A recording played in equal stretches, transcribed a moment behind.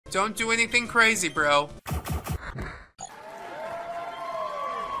Don't do anything crazy, bro.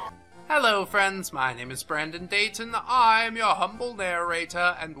 Hello friends, my name is Brandon Dayton, I am your humble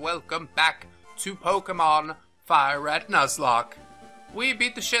narrator, and welcome back to Pokémon Fire Red Nuzlocke. We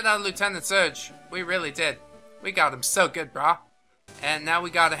beat the shit out of Lieutenant Surge. We really did. We got him so good, brah. And now we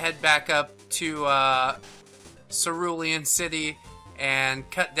gotta head back up to Cerulean City and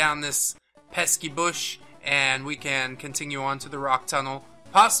cut down this pesky bush, and we can continue on to the rock tunnel.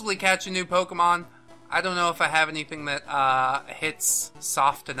 Possibly catch a new Pokemon. I don't know if I have anything that hits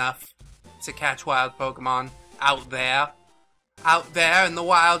soft enough to catch wild Pokemon out there. Out there in the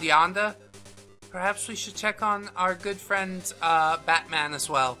wild yonder. Perhaps we should check on our good friend Batman as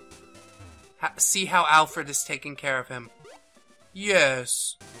well. See how Alfred is taking care of him.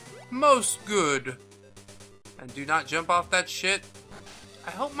 Yes, most good. And do not jump off that shit.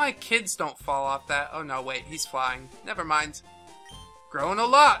 I hope my kids don't fall off that. Oh no, wait, he's flying. Never mind. Grown a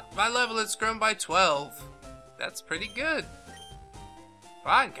lot. My level has grown by 12. That's pretty good.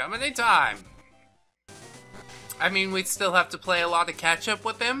 Fine, come anytime. I mean, we'd still have to play a lot of catch up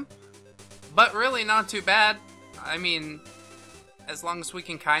with him, but really not too bad. I mean, as long as we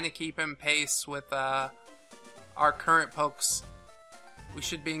can kind of keep him pace with our current pokes, we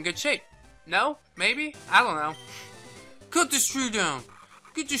should be in good shape. No? Maybe? I don't know. Cut this tree down.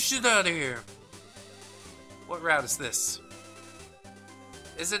 Get this shit out of here. What route is this?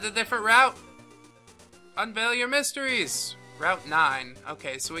 Is it a different route? Unveil your mysteries. Route 9.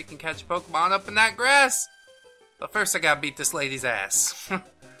 Okay, so we can catch Pokemon up in that grass. But first I gotta beat this lady's ass.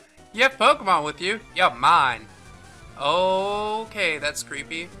 You have Pokemon with you? You're mine. Okay, that's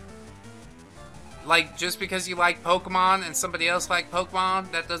creepy. Like, just because you like Pokemon and somebody else like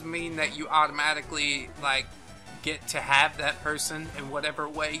Pokemon, that doesn't mean that you automatically, like, get to have that person in whatever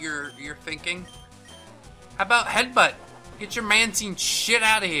way you're thinking. How about Headbutt? Get your Mantine shit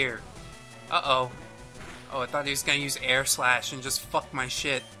out of here. Uh-oh. Oh, I thought he was gonna use Air Slash and just fuck my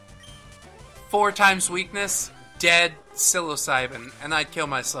shit. 4 times weakness, dead, psilocybin, and I'd kill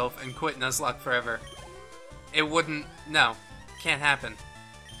myself and quit Nuzlocke forever. It wouldn't, no, can't happen.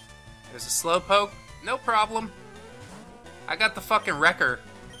 There's a Slowpoke, no problem. I got the fucking Wrecker,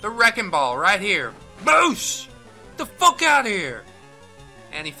 the Wrecking Ball right here. Boosh! Get the fuck out of here!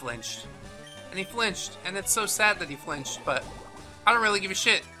 And he flinched. And he flinched, and it's so sad that he flinched, but I don't really give a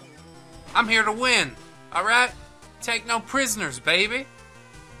shit. I'm here to win. Alright? Take no prisoners, baby.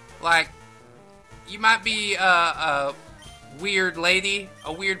 Like, you might be a weird lady,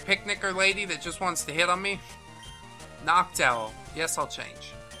 a weird picnicker lady that just wants to hit on me. Noctowl. Yes, I'll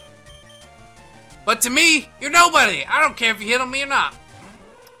change. But to me, you're nobody. I don't care if you hit on me or not.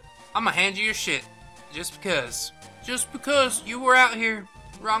 I'm gonna hand you your shit. Just because. Just because you were out here.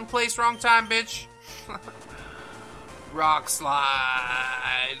 Wrong place, wrong time, bitch. Rock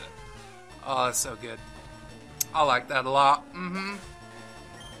slide. Oh, that's so good. I like that a lot.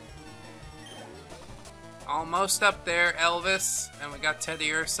 Almost up there, Elvis. And we got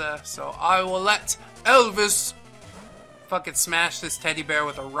Teddy Ursa. So I will let Elvis fucking smash this teddy bear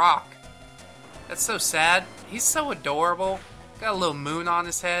with a rock. That's so sad. He's so adorable. Got a little moon on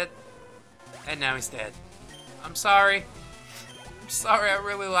his head. And now he's dead. I'm sorry. I'm sorry, I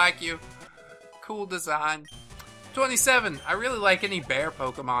really like you. Cool design. 27. I really like any bear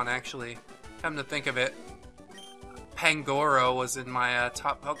Pokemon, actually. Come to think of it. Pangoro was in my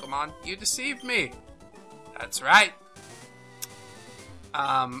top Pokemon. You deceived me. That's right.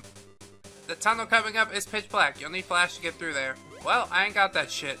 The tunnel coming up is pitch black. You'll need flash to get through there. Well, I ain't got that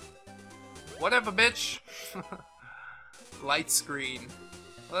shit. Whatever, bitch. Light screen.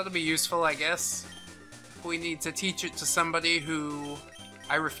 Well, that'll be useful, I guess. We need to teach it to somebody who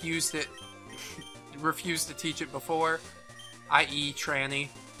I refused to teach it before, i.e. Tranny.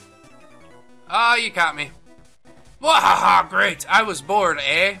 Oh, you caught me. Wahaha, great. I was bored,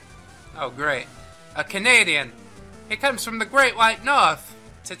 eh? Oh, great. A Canadian. He comes from the Great White North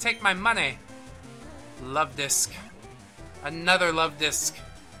to take my money. Love disc. Another love disc.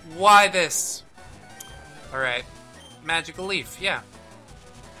 Why this? Alright. Magical Leaf, yeah.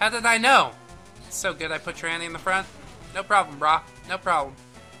 How did I know? It's so good I put Tranny in the front. No problem, brah. No problem.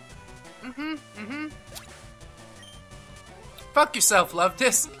 Fuck yourself, love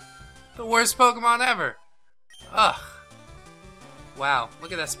disc. The worst Pokemon ever. Ugh. Wow,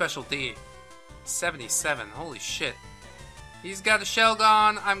 look at that special D. 77, holy shit. He's got a shell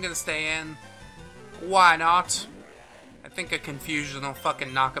gone, I'm gonna stay in. Why not? I think a Confusion will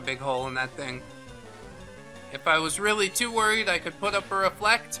fucking knock a big hole in that thing. If I was really too worried, I could put up a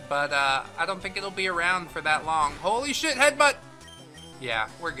Reflect, but I don't think it'll be around for that long. Holy shit, Headbutt! Yeah,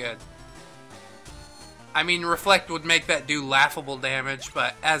 we're good. I mean, Reflect would make that do laughable damage,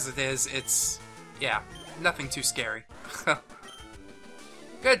 but as it is, it's... yeah, nothing too scary.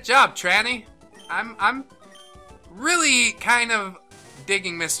 Good job, Tranny. I'm really kind of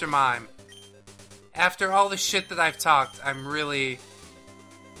digging Mr. Mime. After all the shit that I've talked, I'm really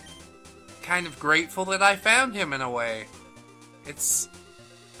kind of grateful that I found him in a way. It's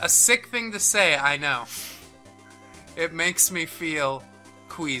a sick thing to say, I know. It makes me feel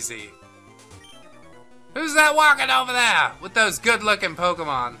queasy. Who's that walking over there with those good-looking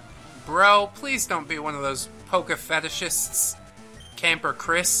Pokemon? Bro, please don't be one of those Poke fetishists. Camper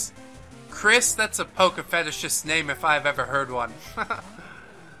Chris. Chris, that's a Poke fetishist name if I've ever heard one.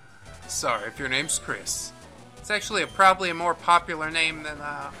 Sorry if your name's Chris. It's actually probably a more popular name than,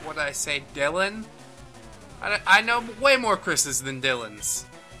 what did I say, Dylan? I know way more Chris's than Dylans.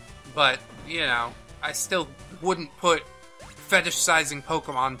 But, you know, I still wouldn't put fetish-sizing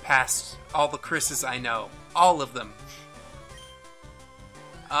Pokemon past all the Chris's I know. All of them.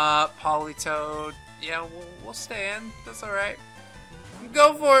 Politoed. Yeah, we'll stay in. That's alright.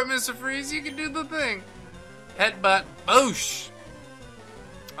 Go for it, Mr. Freeze. You can do the thing. Headbutt. Boosh!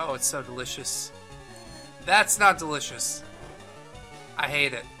 Oh, it's so delicious. That's not delicious. I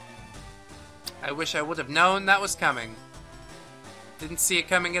hate it. I wish I would have known that was coming. Didn't see it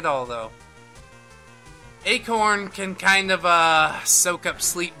coming at all, though. Acorn can kind of, soak up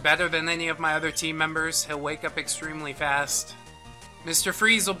sleep better than any of my other team members. He'll wake up extremely fast. Mr.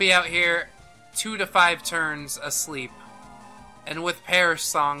 Freeze will be out here 2 to 5 turns asleep. And with Perish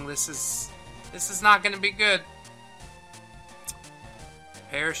Song, this is not gonna be good.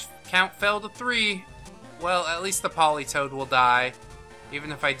 Perish count fell to 3. Well, at least the Politoed will die.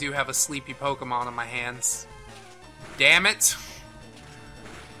 Even if I do have a sleepy Pokemon on my hands. Damn it.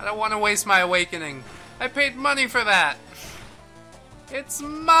 I don't want to waste my awakening. I paid money for that. It's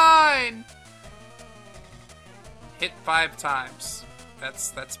mine. Hit 5 times.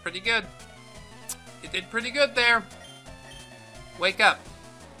 That's pretty good. You did pretty good there. Wake up.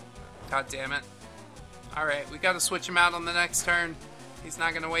 God damn it. Alright, we gotta switch him out on the next turn. He's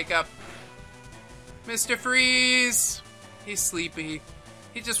not gonna wake up. Mr. Freeze! He's sleepy.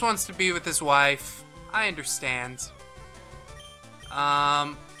 He just wants to be with his wife. I understand.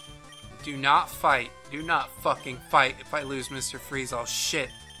 Do not fight. Do not fucking fight. If I lose Mr. Freeze, I'll shit.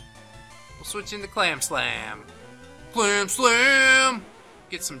 We'll switch into Clam Slam. Clam Slam!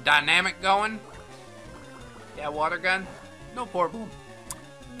 Get some dynamic going. Yeah, water gun? No problem.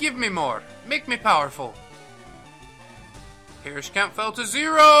 Give me more. Make me powerful. Perish count fell to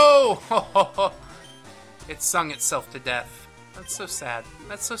 0! It sung itself to death. That's so sad.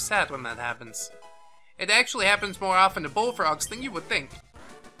 That's so sad when that happens. It actually happens more often to bullfrogs than you would think.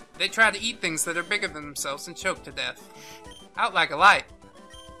 They try to eat things that are bigger than themselves and choke to death. Out like a light.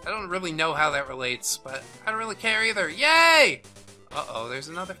 I don't really know how that relates, but I don't really care either. Yay! Uh-oh, there's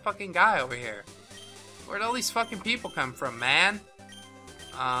another fucking guy over here. Where'd all these fucking people come from, man?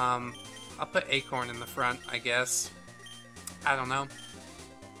 I'll put Acorn in the front, I guess. I don't know.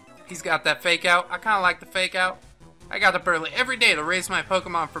 He's got that fake out. I kind of like the fake out. I got up early every day to raise my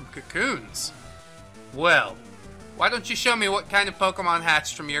Pokemon from cocoons. Well, why don't you show me what kind of Pokemon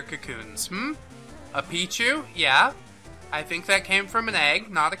hatched from your cocoons, A Pichu? Yeah. I think that came from an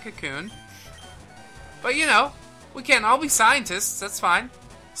egg, not a cocoon. But you know, we can't all be scientists, that's fine.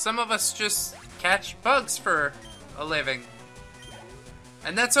 Some of us just catch bugs for a living.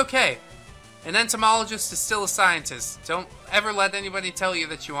 And that's okay. An entomologist is still a scientist. Don't ever let anybody tell you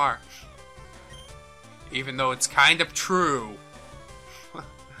that you aren't. Even though it's kind of true.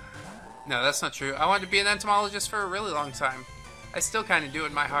 No, that's not true. I wanted to be an entomologist for a really long time. I still kind of do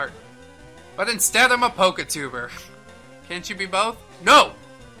in my heart. But instead I'm a Poketuber. Can't you be both? No!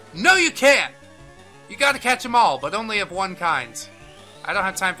 No, you can't! You gotta catch them all, but only of one kind. I don't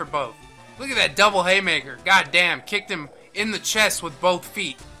have time for both. Look at that double haymaker. God damn, kicked him in the chest with both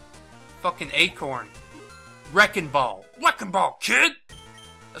feet. Fucking Acorn. Wrecking Ball. Wrecking Ball, kid!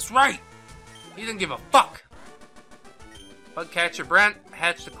 That's right. He didn't give a fuck. Bugcatcher Brent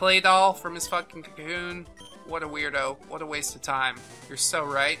hatched a clay doll from his fucking cocoon. What a weirdo. What a waste of time. You're so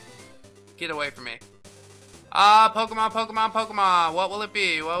right. Get away from me. Pokemon, Pokemon, Pokemon. What will it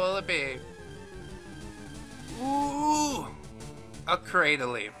be? What will it be? Ooh. A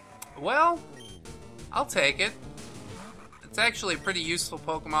Cradily. Well, I'll take it. It's actually a pretty useful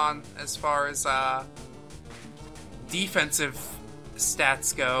Pokemon as far as defensive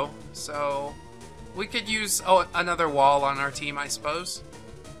stats go. So we could use another wall on our team, I suppose.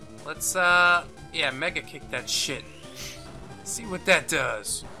 Let's yeah, Mega Kick that shit. See what that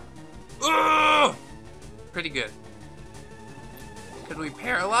does. Ugh! Pretty good. Could we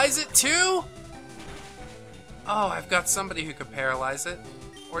paralyze it too? Oh, I've got somebody who could paralyze it.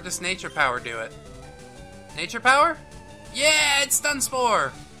 Or does Nature Power do it? Nature Power? Yeah, it's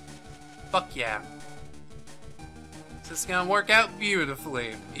Dunspoor! Fuck yeah. This is gonna work out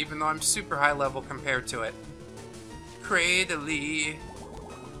beautifully, even though I'm super high level compared to it. Cradily.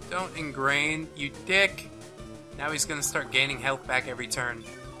 Don't ingrain, you dick. Now he's gonna start gaining health back every turn.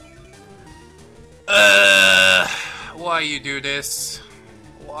 Why you do this?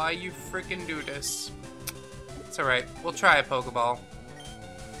 Why you freaking do this? It's alright, we'll try a Pokeball.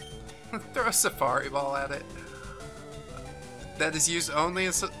 Throw a Safari Ball at it. That is used only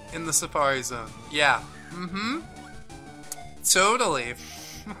in the Safari Zone. Yeah. Mm-hmm. Totally.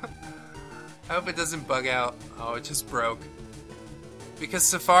 I hope it doesn't bug out. Oh, it just broke. Because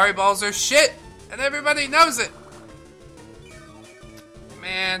Safari Balls are shit! And everybody knows it!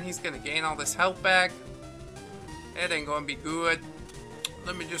 Man, he's gonna gain all this health back. It ain't gonna be good.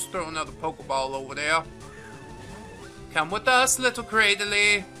 Let me just throw another Pokeball over there. Come with us, little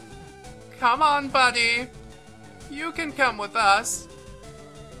Cradily. Come on, buddy. You can come with us.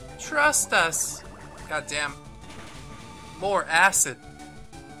 Trust us. Goddamn. More acid.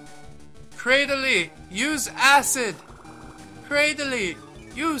 Cradily, use acid. Cradily,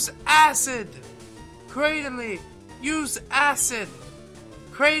 use acid. Cradily, use acid.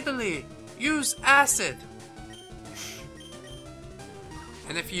 Cradily, use acid.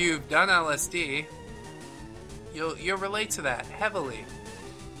 And if you've done LSD, you'll relate to that heavily.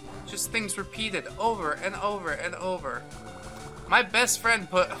 Just things repeated over and over and over. My best friend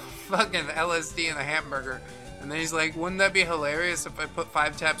put fucking LSD in a hamburger. And then he's like, wouldn't that be hilarious if I put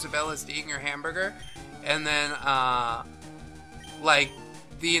 5 tabs of LSD in your hamburger? And then, like,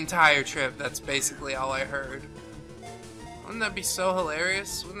 the entire trip, that's basically all I heard. Wouldn't that be so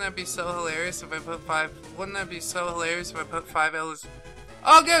hilarious? Wouldn't that be so hilarious if I put 5... Wouldn't that be so hilarious if I put 5 LSD...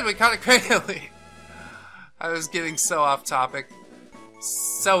 Oh, good, we caught it crazily. I was getting so off topic.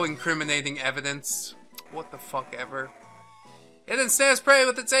 So incriminating evidence. What the fuck ever. It ensnares prey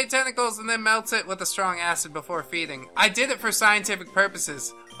with its 8 tentacles and then melts it with a strong acid before feeding. I did it for scientific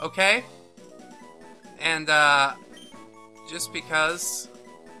purposes, okay? And, just because,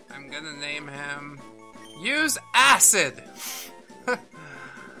 I'm gonna name him... Use acid!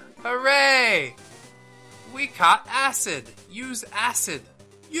 Hooray! We caught acid! Use acid!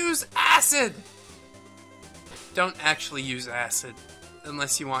 Use acid! Don't actually use acid.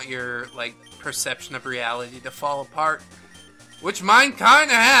 Unless you want your, like, perception of reality to fall apart. Which mine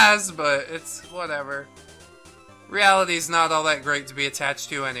kinda has, but it's whatever. Reality's not all that great to be attached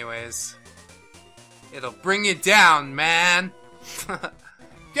to anyways. It'll bring you down, man!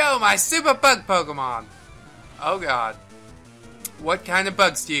 Go, my super bug Pokemon! Oh god. What kind of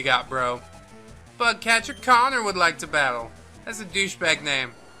bugs do you got, bro? Bugcatcher Connor would like to battle. That's a douchebag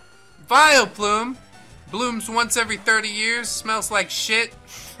name. Vileplume! Blooms once every 30 years, smells like shit.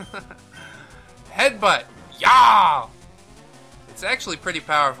 Headbutt! Yah! It's actually pretty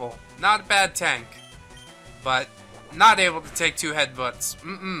powerful. Not a bad tank. But not able to take 2 headbutts.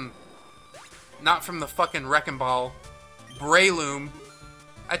 Mm-mm. Not from the fucking Wrecking Ball. Breloom.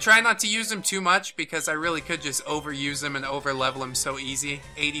 I try not to use him too much because I really could just overuse him and overlevel him so easy.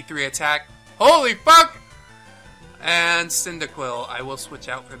 83 attack. Holy fuck! And Cyndaquil. I will switch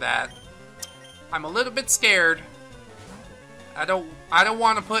out for that. I'm a little bit scared. I don't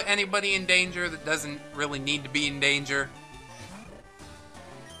want to put anybody in danger that doesn't really need to be in danger.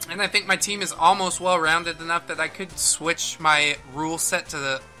 And I think my team is almost well-rounded enough that I could switch my rule set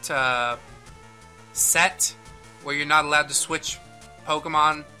to set, where you're not allowed to switch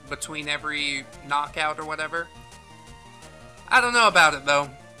Pokemon between every knockout or whatever. I don't know about it, though.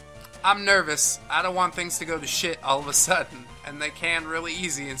 I'm nervous. I don't want things to go to shit all of a sudden, and they can really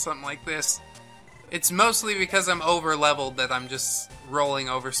easy in something like this. It's mostly because I'm over-leveled that I'm just rolling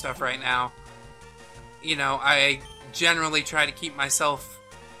over stuff right now. You know, I generally try to keep myself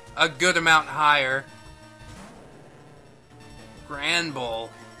a good amount higher. Grand Bull.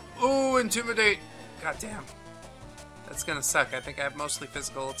 Ooh, Intimidate. Goddamn. That's gonna suck. I think I have mostly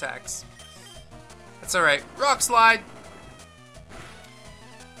physical attacks. That's alright. Rock Slide!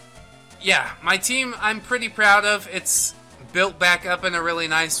 Yeah, my team I'm pretty proud of. It's built back up in a really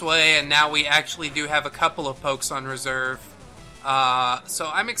nice way, and now we actually do have a couple of pokes on reserve. So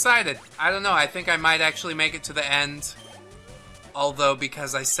I'm excited. I don't know, I think I might actually make it to the end. Although,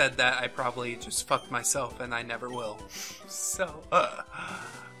 because I said that, I probably just fucked myself, and I never will. So,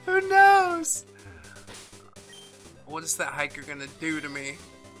 who knows? What is that hiker gonna do to me?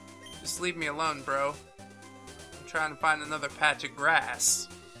 Just leave me alone, bro. I'm trying to find another patch of grass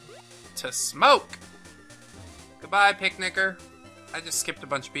to smoke. Goodbye, picnicker. I just skipped a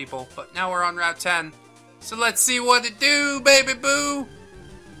bunch of people, but now we're on Route 10. So let's see what it do, baby boo.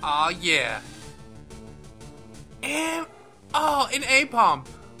 Aw, yeah. And, oh, an Apom.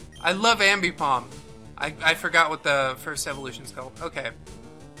 I love Ambipom. I forgot what the first evolution's called. Okay.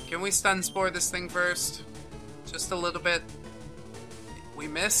 Can we stun spore this thing first? Just a little bit. We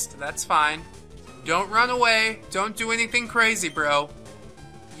missed. That's fine. Don't run away. Don't do anything crazy, bro.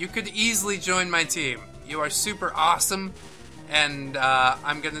 You could easily join my team. You are super awesome. And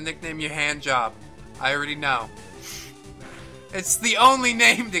I'm gonna nickname you Handjob. I already know. It's the only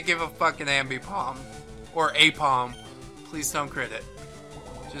name to give a fucking Ambipom. Or Apom. Please don't crit it.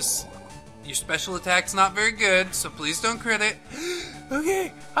 Just, your special attack's not very good, so please don't crit it.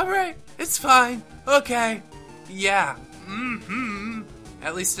 Okay, alright, it's fine. Okay, yeah.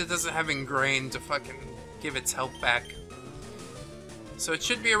 At least it doesn't have Ingrained to fucking give its health back. So it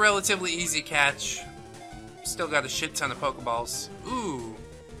should be a relatively easy catch. Still got a shit ton of Pokeballs. Ooh,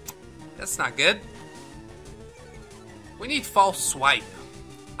 that's not good. We need False Swipe.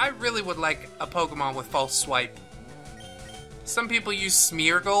 I really would like a Pokemon with False Swipe. Some people use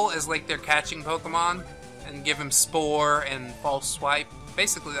Smeargle as like their catching Pokemon and give him Spore and False Swipe.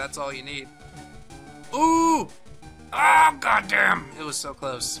 Basically, that's all you need. Ooh! Oh, goddamn! It was so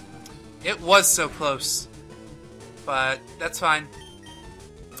close. It was so close. But that's fine.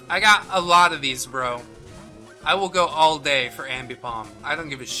 I got a lot of these, bro. I will go all day for Ambipom. I don't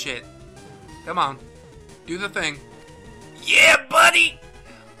give a shit. Come on. Do the thing. Yeah, buddy!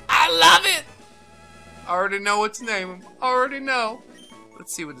 I love it! I already know what to name him. Already know.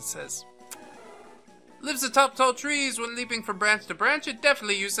 Let's see what it says. Lives atop tall trees. When leaping from branch to branch, it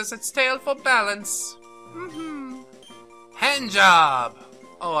definitely uses its tail for balance. Handjob!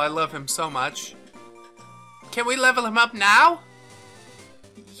 Oh, I love him so much. Can we level him up now?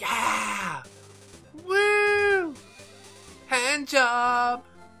 Yeah! Woo! Handjob!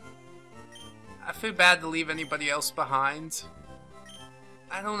 I feel bad to leave anybody else behind.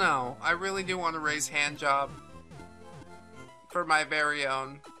 I don't know. I really do want to raise Handjob for my very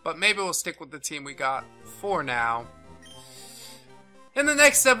own. But maybe we'll stick with the team we got for now. In the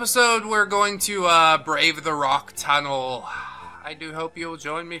next episode, we're going to brave the rock tunnel. I do hope you'll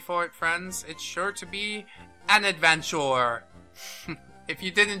join me for it, friends. It's sure to be an adventure. If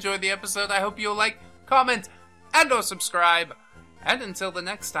you did enjoy the episode, I hope you'll like, comment, and or subscribe. And until the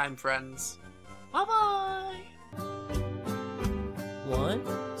next time, friends. Bye-bye! 1,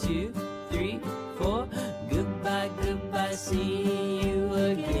 2, 3, 4